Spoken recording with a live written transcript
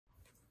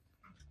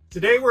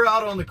Today we're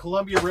out on the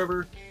Columbia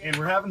River and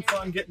we're having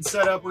fun getting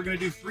set up. We're going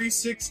to do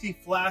 360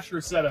 flasher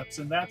setups,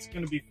 and that's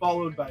going to be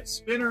followed by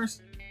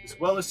spinners as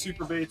well as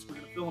super baits. We're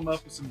going to fill them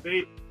up with some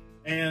bait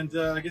and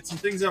get some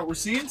things out. We're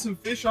seeing some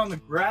fish on the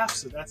graph,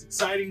 so that's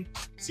exciting.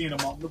 Seeing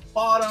them on the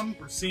bottom,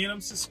 we're seeing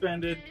them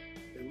suspended.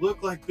 They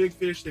look like big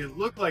fish, they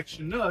look like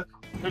Chinook.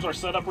 Here's our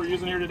setup we're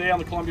using here today on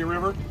the Columbia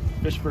River.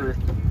 Fish for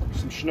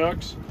some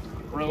Chinooks.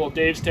 We're a little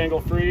Dave's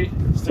Tangle Free,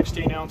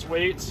 16-ounce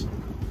weights.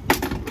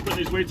 Put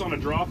these weights on a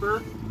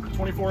dropper,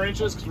 24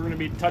 inches, because we're going to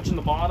be touching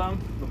the bottom.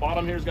 The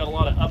bottom here's got a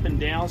lot of up and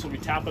down, so we'll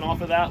be tapping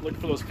off of that, looking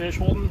for those fish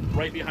holding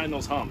right behind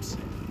those humps.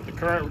 The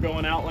current, we're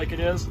going out like it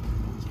is.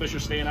 These fish are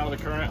staying out of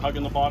the current,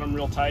 hugging the bottom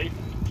real tight.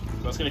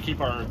 So that's going to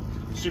keep our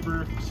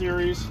Super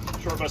Series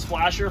short bust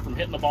flasher from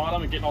hitting the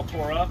bottom and getting all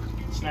tore up,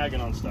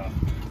 snagging on stuff.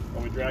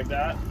 While we drag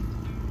that.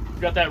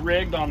 We've got that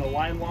rigged on the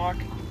line lock,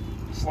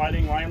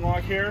 sliding line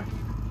lock here.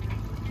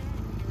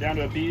 Down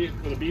to a bead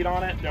with a bead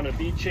on it, down to a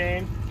bead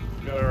chain.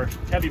 We got our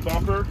heavy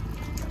bumper.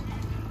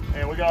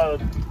 And we got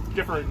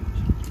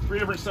three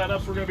different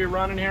setups we're going to be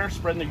running here,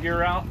 spreading the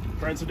gear out,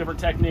 trying some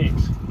different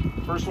techniques.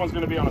 First one's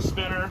going to be on a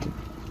spinner.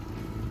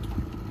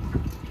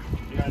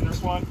 Behind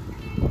this one,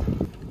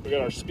 we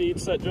got our speed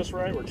set just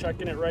right. We're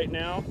checking it right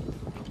now.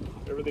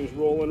 Everything's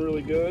rolling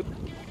really good.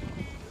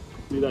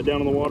 Leave that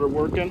down in the water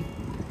working.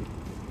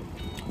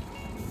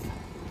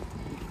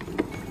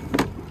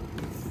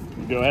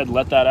 Go ahead and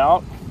let that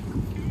out.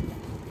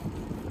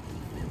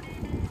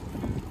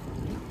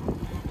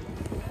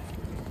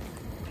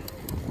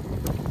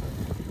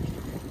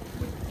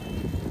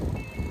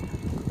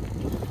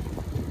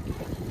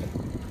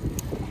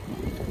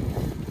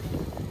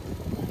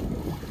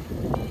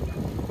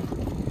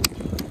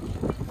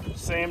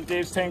 Same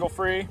Dave's Tangle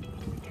Free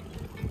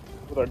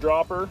with our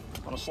dropper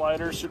on a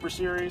slider, Super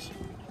Series,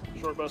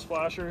 short bust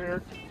flasher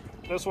here.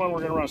 This one we're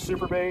going to run a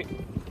super bait.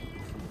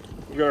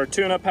 We've got our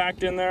tuna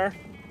packed in there.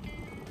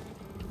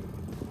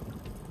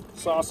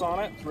 Sauce on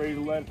it, ready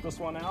to let this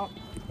one out.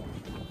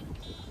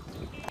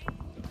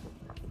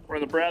 We're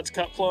in the Brad's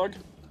cut plug,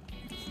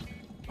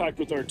 packed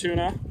with our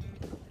tuna.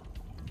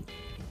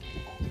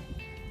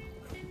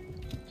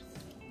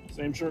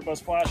 Same short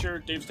bust flasher,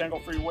 Dave's Tangle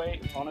Free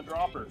weight on a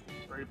dropper.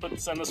 Ready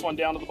to send this one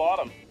down to the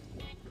bottom.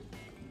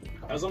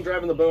 As I'm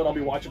driving the boat, I'll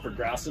be watching for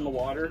grass in the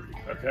water.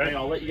 Okay. And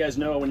I'll let you guys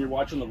know when you're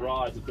watching the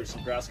rods if there's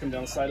some grass coming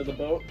down the side of the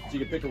boat. So you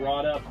can pick a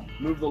rod up,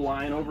 move the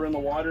line over in the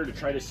water to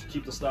try to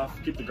keep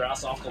the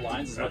grass off the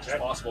lines as much as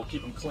possible,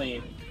 keep them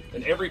clean.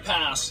 And every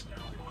pass,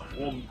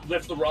 we'll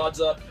lift the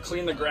rods up,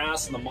 clean the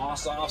grass and the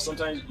moss off.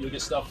 Sometimes you'll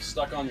get stuff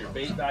stuck on your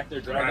bait back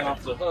there, dragging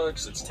off the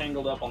hooks. It's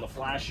tangled up on the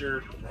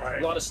flasher. A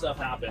lot of stuff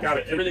happens.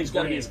 Everything's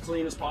got to be as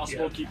clean as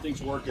possible. Keep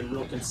things working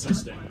real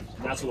consistent.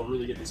 And that's what will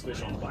really get these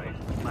fish on the bite.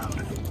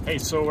 Hey,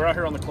 so we're out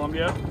here on the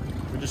Columbia.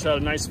 We just had a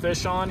nice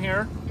fish on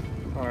here.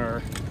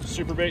 Our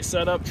super bait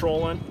setup,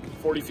 trolling,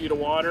 40 feet of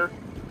water.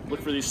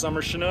 Look for these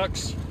Summer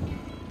Chinooks.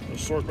 A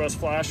short bust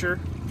flasher,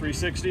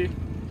 360.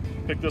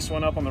 Pick this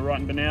one up on the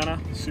Rotten Banana,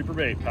 super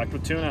bait, packed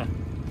with tuna.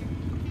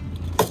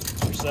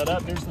 We're set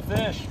up, here's the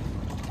fish.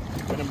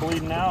 Got him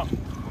bleeding out.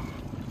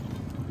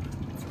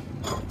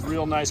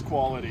 Real nice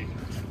quality.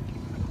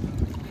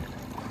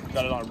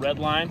 Got it on a red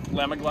line,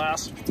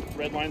 Lemon-Glass,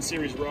 red line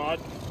series rod.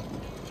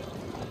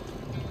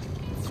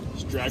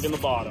 Just dragging the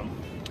bottom.